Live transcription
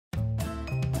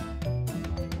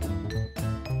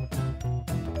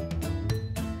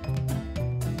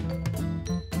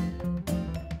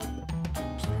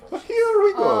Here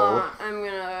we go. I'm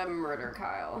gonna murder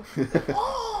Kyle.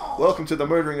 Welcome to the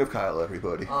murdering of Kyle,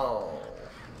 everybody. Oh.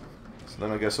 So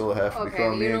then I guess it'll have to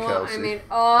become me you know and what? Kelsey. I mean,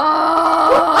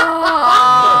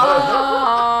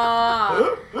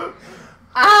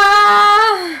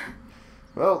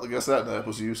 Well, I guess that nap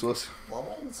was useless.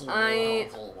 I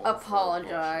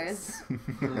apologize.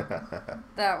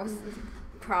 That was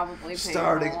probably painful.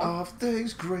 Starting off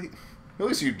things great. At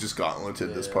least you just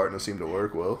gauntleted this part and it seemed to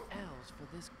work well. Elves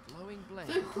for this glowing blade.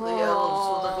 The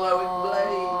elves with the glowing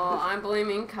blade. I'm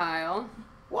blaming Kyle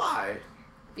Why?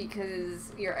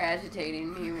 because you're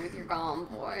agitating me with your golem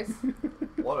voice.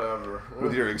 Whatever.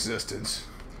 With your existence.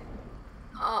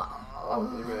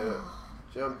 Oh, you made it.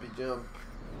 Jumpy jump.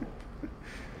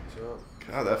 Jump.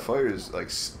 God, that fire is like,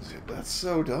 that's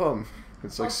so dumb.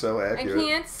 It's like so accurate. I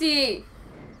can't see.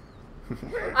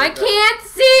 I can't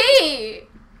see.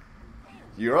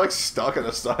 You're like stuck on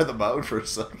the side of the mountain for a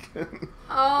second.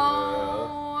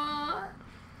 Oh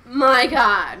my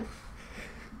god.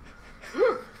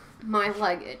 My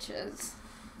leg itches.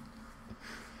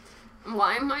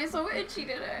 Why am I so itchy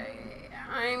today?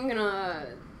 I'm gonna...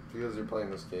 Because you're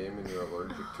playing this game and you're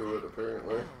allergic to it,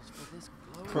 apparently.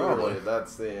 Probably.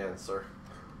 That's the answer.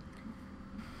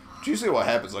 It's usually what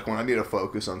happens, like when I need to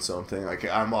focus on something, like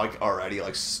I'm like already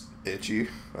like itchy,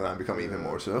 and I become even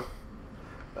more so.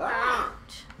 Ouch.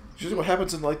 It's usually what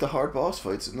happens in like the hard boss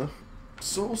fights in the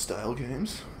Soul style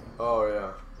games. Oh,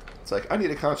 yeah. It's like, I need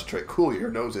to concentrate. Cool, your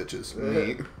nose itches.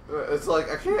 Neat. It's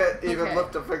like, I can't even Okay.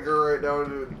 lift a finger right now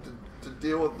to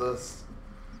deal with this.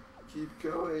 Keep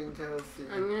going, Cassie.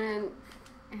 I'm gonna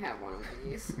have one of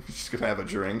these. Just gonna have a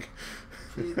drink.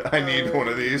 Keep I need going. one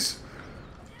of these.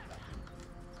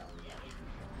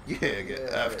 Yeah, get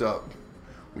effed up.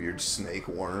 Weird snake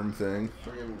worm thing.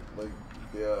 Friggin', like,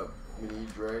 yeah, mini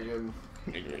dragon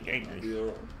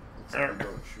deal. Except they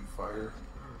don't shoot fire.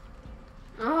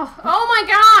 Oh my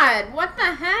god! What the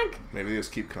heck? Maybe they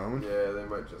just keep coming. Yeah, they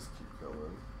might just keep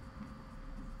going.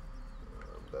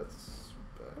 That's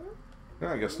bad. No,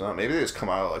 I guess not. Maybe they just come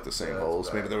out of like the same Yeah, that's holes.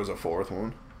 bad. Maybe there was a fourth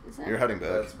one. Is that... You're heading back.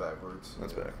 That's backwards.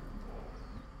 That's back.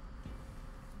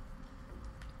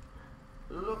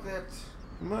 Look at...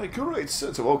 My great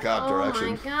sense of direction. Oh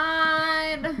my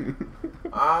god!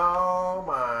 Oh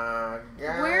my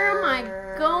god. Where am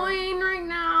I going right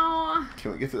now?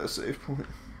 Can we get to that save point?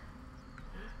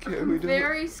 Can I'm we do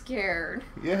very scared.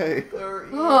 it? Yay. They're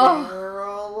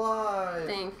Oh. alive.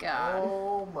 Thank God.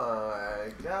 Oh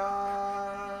my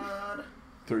god.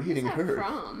 They're eating Where's that her.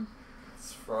 from?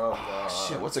 It's from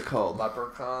Shit, what's it called?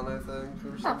 Leprechaun, I think, or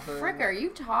What the something. frick are you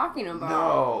talking about?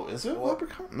 No, is it What?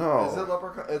 Leprechaun? No. Is it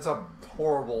Leprechaun? It's a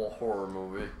horrible horror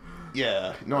movie.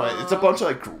 Yeah, no, it's a bunch of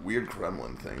like weird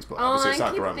gremlin things, but All obviously I it's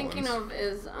not keep gremlins. thinking of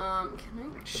is, can I...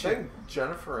 I think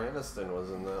Jennifer Aniston was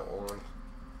in that one.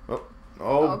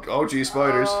 Oh, gee,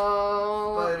 spiders.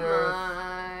 Oh Spider.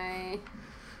 my...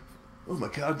 Oh my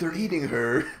god, they're eating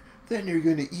her. Then you're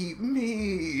gonna eat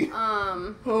me.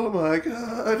 Oh my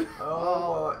god.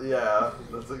 Oh, yeah,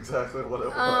 that's exactly what it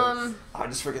was. I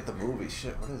just forget the movie.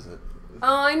 Shit, what is it?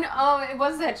 Oh, I know. Oh, it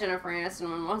was that Jennifer Aniston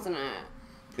one, wasn't it?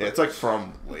 Yeah, it's like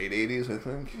from late 80s, I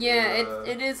think. Yeah, Yeah.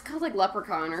 it is called like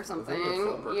Leprechaun or something. it's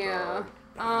Leprechaun. Yeah.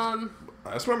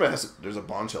 I just remember there's a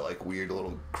bunch of like weird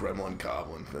little gremlin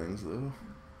goblin things though.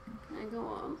 Can I go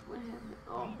up? What happened?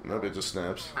 Oh. Nope, it just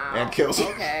snaps. Ow. And kills her.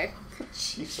 Okay.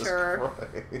 Jesus Sure.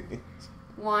 Christ.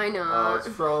 Why not? It's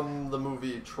from the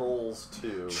movie Trolls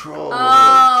 2. Trolls.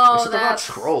 Oh, Except they're not that's-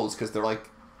 trolls because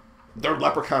they're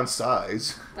leprechaun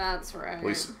size. That's right. At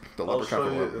least the I'll leprechaun show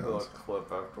from you a leprechauns.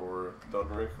 clip after we're done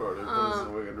recording. This is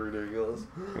wicked ridiculous.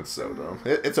 It's so dumb.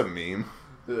 It's a meme.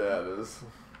 Yeah, it is.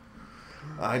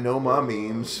 I know my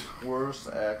memes. Worst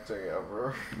acting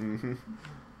ever.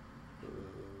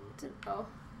 Oh.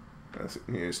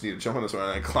 You just need to jump on this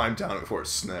one and climb down before it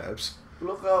snaps.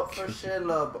 Look out for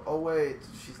Shelob. Oh wait,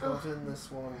 she's not in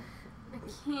this one.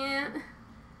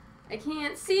 I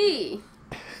can't see.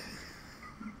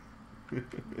 Yeah.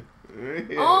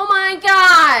 Oh my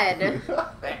god!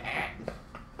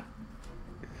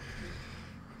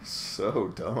 So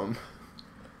dumb.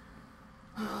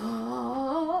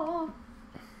 Oh.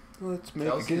 Let's make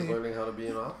Kelsey's a game. learning how to be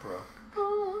an opera.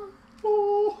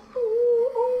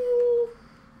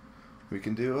 We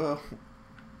can do a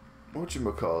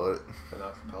whatchamacallit. An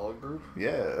acapella group?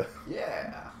 Yeah.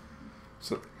 Yeah.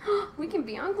 So We can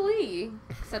be on Glee.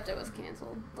 Except it was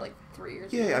canceled like 3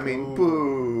 years ago. yeah, I mean, Ooh.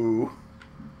 boo.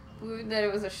 Boo that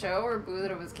it was a show or boo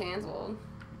that it was canceled?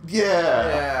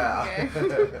 Yeah.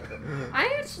 Yeah.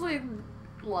 I actually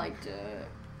liked it.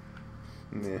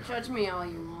 Yeah. Judge me all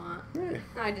you want. Yeah.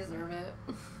 I deserve it.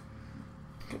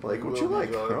 Like what will you be like.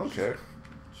 I don't judged. care.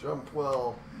 Jump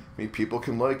well. I mean, people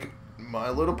can like My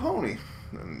Little Pony,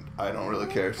 and I don't really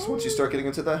care. Just once you start getting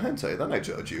into that hentai, then I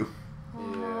judge you.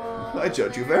 Yeah. I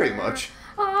judge you very much.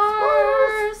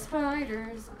 Are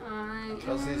spiders. I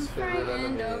Kelsey's am favorite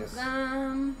frightened enemies. of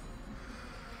them.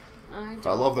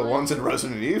 I love the ones in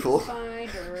Resident Evil.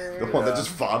 Spiders. The one that just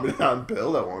vomited on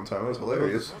Bill that one time. That was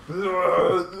hilarious.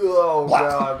 Oh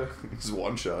god. Just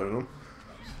one shot at him.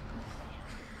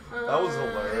 That was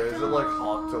hilarious. It like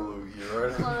hawked a loogie,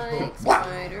 right? Like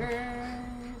spiders.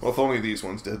 Well, if only these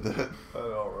ones did that. I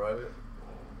know, right?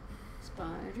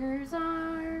 Spiders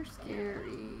are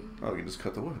scary. Oh, we can just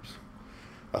cut the whips.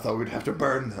 I thought we'd have to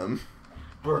burn them.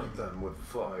 Burn them with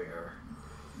fire.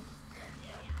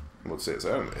 Let's say, is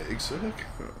that an egg sack?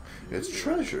 It's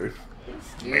treasure.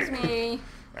 Excuse me.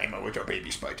 I'm a little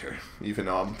baby spider. Even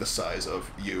though I'm the size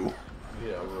of you.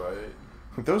 Yeah,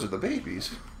 right. Those are the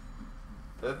babies.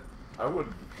 That I would.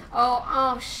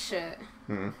 Oh shit.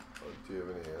 Hmm. Do you have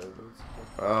any antidotes?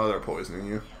 Oh, they're poisoning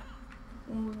you.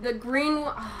 The green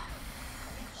one. Oh,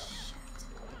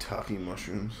 Talking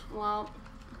mushrooms. well,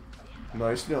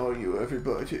 Nice knowing you,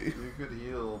 everybody. You could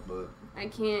heal, but. I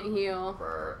can't heal.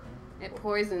 Brr. It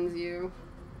poisons you.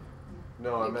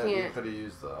 No, I You meant you can't. could have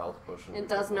used the health potion. It to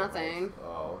does get more nothing. health.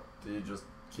 Oh, do you just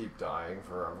keep dying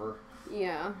forever?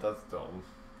 Yeah. That's dumb.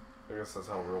 I guess that's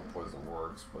how real poison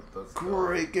works, but that's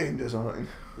Great game design.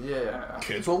 dumb. Yeah.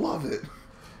 Kids will love it.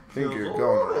 Think Kids you're will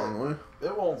going love the it. wrong way.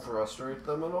 It won't frustrate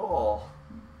them at all.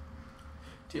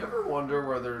 Do you ever wonder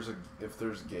where if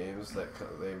there's games that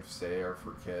they say are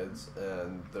for kids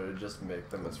and they just make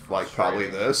them as frustrating? Like probably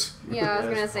this. Yeah, I was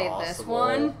gonna as say this possible?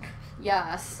 one.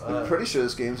 Yes. I'm pretty sure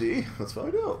this game's E. Let's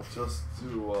find out. Just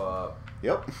to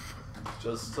Yep.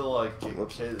 like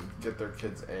Whoops. get their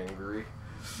kids angry.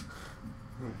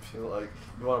 Feel like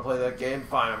you want to play that game?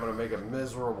 Fine, I'm gonna make it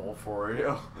miserable for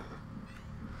you.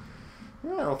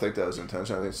 Yeah, I don't think that was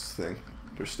intention. I think it's the thing.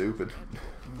 They're stupid.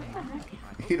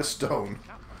 Eat a stone.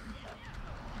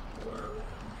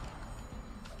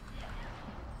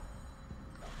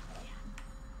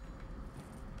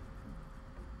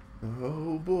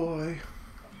 Oh boy.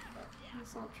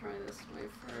 Guess I'll try this way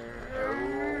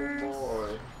Oh first.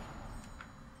 boy.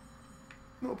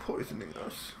 No poisoning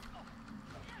us.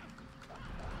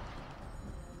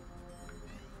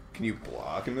 Can you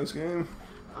block in this game?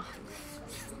 I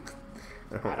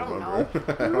don't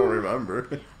remember. I don't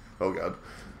remember. Oh god.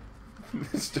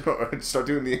 Start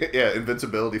doing the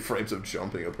invincibility frames of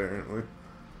jumping apparently.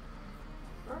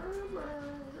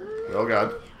 Oh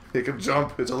god. He can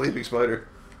jump. It's a leaping spider.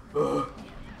 Walked.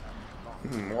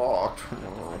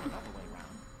 Oh.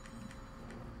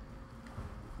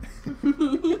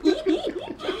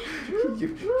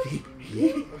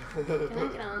 Can I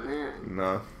get on that?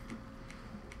 No.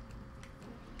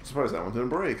 I'm surprised that one didn't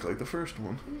break like the first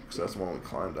one. Because that's the one we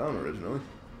climbed down originally.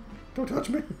 Don't touch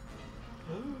me.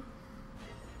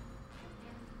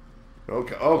 Oh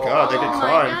god, they can Oh my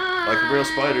climb like real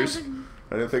God. spiders.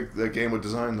 I didn't think the game would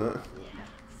design that.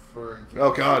 For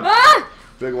Oh god, Ah!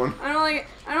 big one. I don't like it.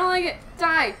 I don't like it.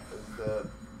 Die. that.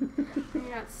 I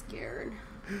got scared.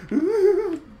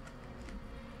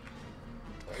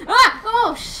 Ah!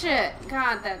 Oh shit!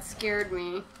 God, that scared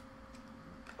me.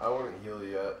 I wouldn't heal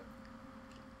yet.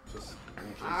 Just in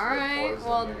case you get Alright, poisoned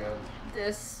well, again.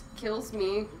 this kills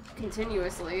me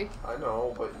continuously. I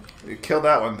know, but You kill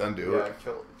that one, then do yeah, it.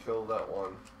 kill that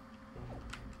one.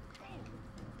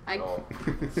 No.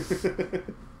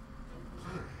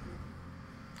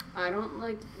 I don't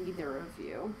like either of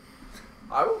you.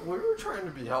 We were trying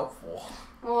to be helpful.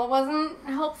 Well, it wasn't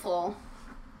helpful.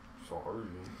 Sorry.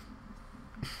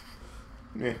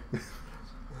 Yeah.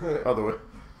 Other way.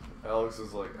 Alex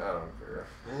is like, I don't care.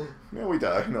 Yeah, we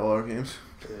die in all our games.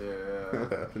 Yeah.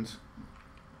 That happens.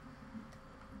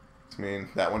 I mean,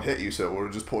 that one hit you, so it would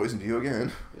have just poisoned you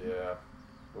again. Yeah.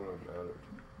 Wouldn't have mattered.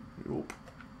 Nope.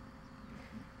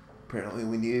 Apparently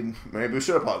we need... Maybe we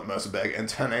should have popped the medicine bag and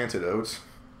 10 antidotes.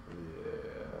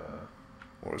 Yeah.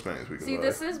 Or as many as we can See, buy.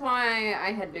 this is why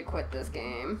I had to quit this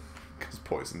game. Because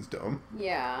poison's dumb.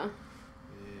 Yeah. Yeah.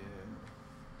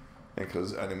 And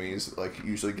because enemies, like,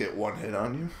 usually get one hit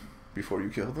on you before you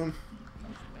kill them.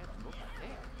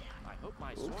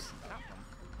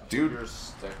 Dude, Your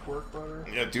stick work better?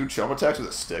 yeah, dude, jump attacks with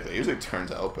a stick. That usually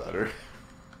turns out better.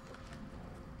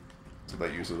 So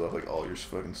that uses up, like, all your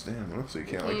fucking stamina, so you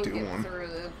can't, like, do get one. through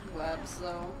the webs,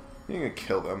 though. You can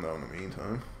kill them, though, in the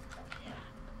meantime.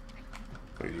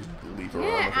 Or you just leap around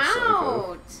Get like a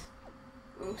psycho. out!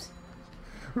 Oops.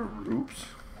 Oops.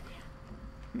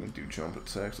 You can do jump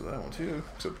attacks with that one, too.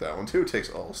 Except that one, too, takes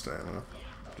all stamina.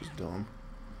 Just dumb.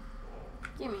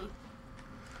 Gimme.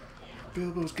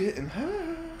 Bilbo's getting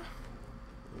high.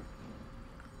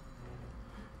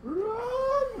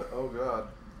 Oh god.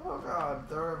 Oh god,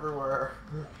 they're everywhere.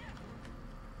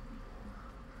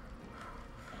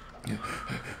 Big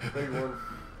one.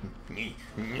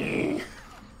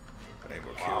 I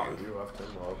will kill Wow, you. you left him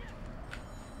up.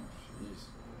 Jeez.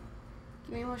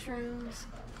 Give me mushrooms.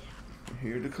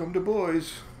 Here to come to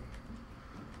boys.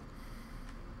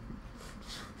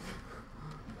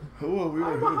 Hello, we are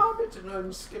I'm a here. hobbit and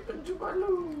I'm skipping to my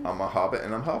loo. I'm a hobbit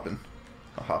and I'm hopping.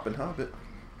 A hopping hobbit.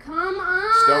 Come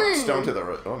on! Stone to the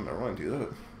right. Oh, never mind, do that.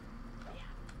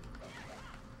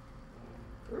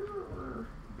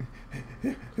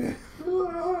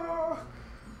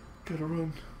 Gotta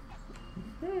run.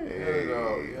 Hey. There you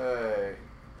go.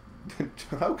 Yay.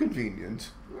 How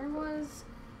convenient. Where was...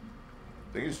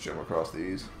 I think you just jump across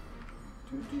these.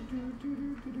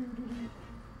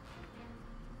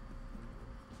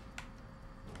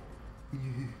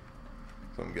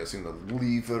 So I'm guessing the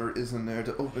lever is in there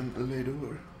to open the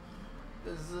door.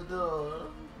 Is the door.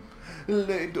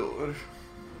 Le door.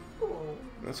 Oh.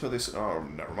 That's how they say. Oh,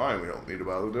 never mind. We don't need to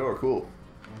buy the door. Cool.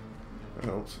 That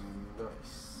helps.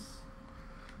 Nice.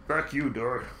 Back you,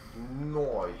 door.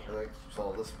 Noise. And that keeps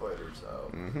all the spiders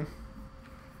out.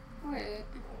 Mm-hmm. Wait.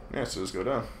 Yeah, so just go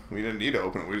down. We didn't need to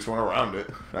open it. We just went around it.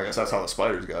 I guess that's how the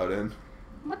spiders got in.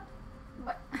 What?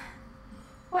 What?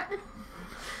 What?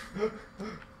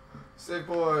 Say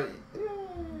boy.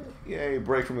 Yay,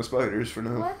 break from the spiders for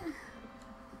now. What?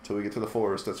 Till we get to the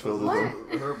forest that's filled with What?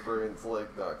 them. Her brain's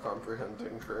like not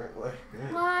comprehending currently.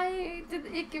 Why did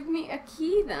it give me a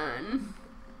key then?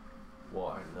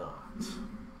 Why not?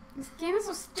 This game is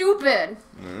so stupid.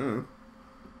 Mm.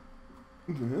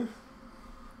 Mm-hmm.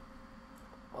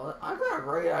 Well, I got a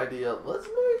great idea. Let's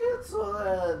make it so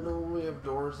that we have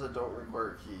doors that don't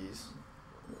require keys.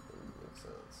 Makes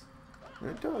sense.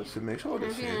 It does. It makes all Can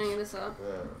I the beat any of sense. this up?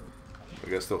 Yeah. I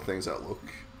guess still things that look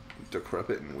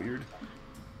decrepit and weird.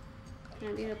 Can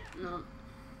I beat up? No.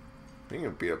 I think you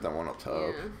can beat up that one up top.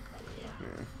 Yeah.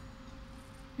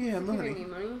 Yeah, You're giving money. me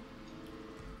money?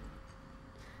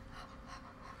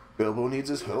 Bilbo needs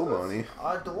his hoe money.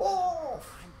 A dwarf!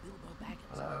 I'm Bilbo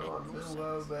Baggins. I want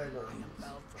Bilbo Baggins.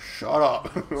 Shut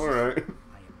up. Alright. I am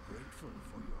grateful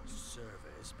for your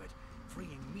service, but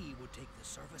freeing me would take the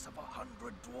service of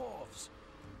 100 dwarves.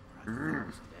 Or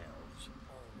 1,000 elves.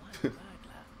 Or one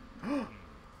burglar.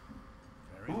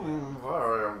 Very well.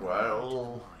 Very well.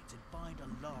 Lines and find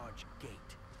a large gate.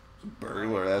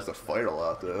 Burglar has to fight a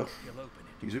lot, though. You'll open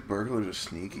it. Usually burglars are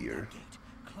sneakier. Gate.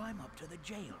 Climb up to the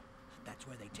jail. That's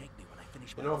where they take me when I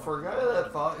finish my You know, for a guy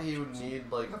that thought he would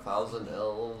need like 1,000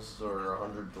 elves or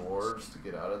 100 dwarves to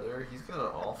get out of there, he's got an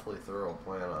awfully thorough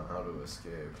plan on how to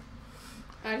escape.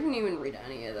 I didn't even read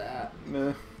any of that.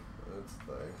 Nah. That's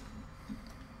the thing.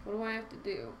 What do I have to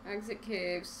do? Exit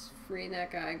caves, free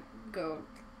that guy, go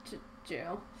to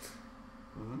jail.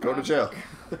 Go to jail.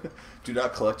 Do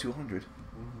not collect 200.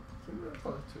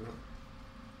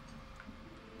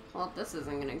 Well, this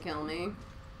isn't gonna kill me.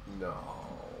 No.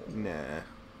 Nah.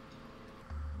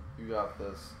 You got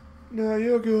this. Nah,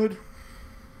 you're good.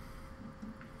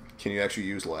 Can you actually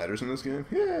use ladders in this game?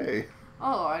 Yay!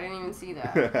 Oh, I didn't even see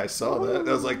that. I saw that.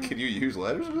 I was like, can you use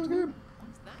ladders in this game?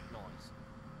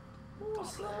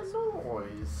 What's that noise?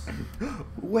 What's that noise?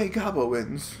 Way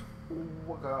goblins.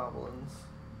 What goblins?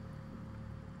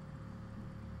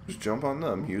 Just jump on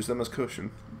them. Use them as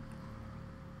cushion.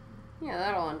 Yeah,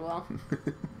 that'll end well.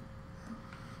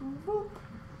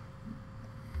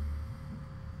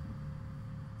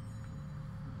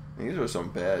 These are some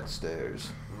bad stairs.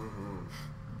 Mm-hmm.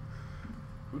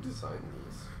 Who designed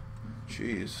these?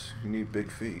 Jeez, you need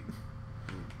big feet.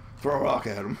 Throw a rock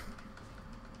at them.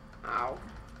 Ow.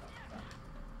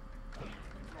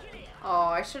 Oh,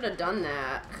 I should have done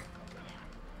that.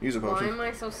 Use a Why potion. am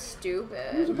I so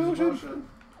stupid? Use a potion.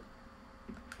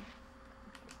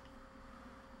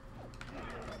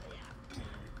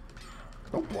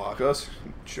 Don't block us,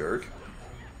 you jerk.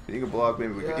 If you can block,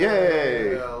 maybe we can.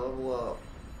 Yay! Yeah, level up.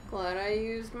 Glad I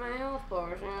used my health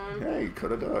potion. Yeah, you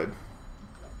could have died.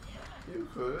 You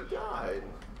could have died.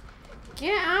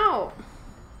 Get out!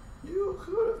 You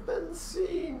could have been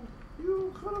seen.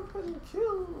 You could have been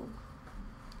killed.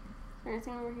 Is there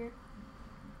anything over here?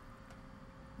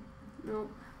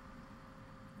 Nope.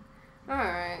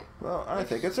 Alright. Well, I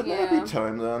think it's a Yeah. nappy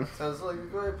time then. Sounds like a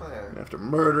great plan. After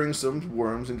murdering some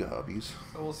worms and gobbies.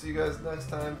 So we'll see you guys next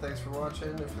time. Thanks for watching.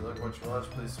 If you like what you watch,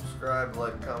 please subscribe,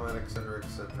 like, comment, etc.,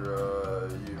 etc.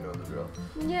 You know the drill.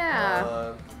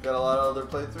 Yeah. Got a lot of other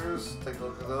playthroughs. Take a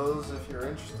look at those if you're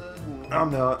interested. And,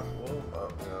 I'm not.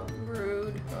 well, yeah,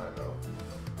 Rude. I know.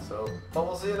 So, but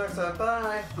we'll see you next time.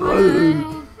 Bye.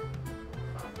 Bye.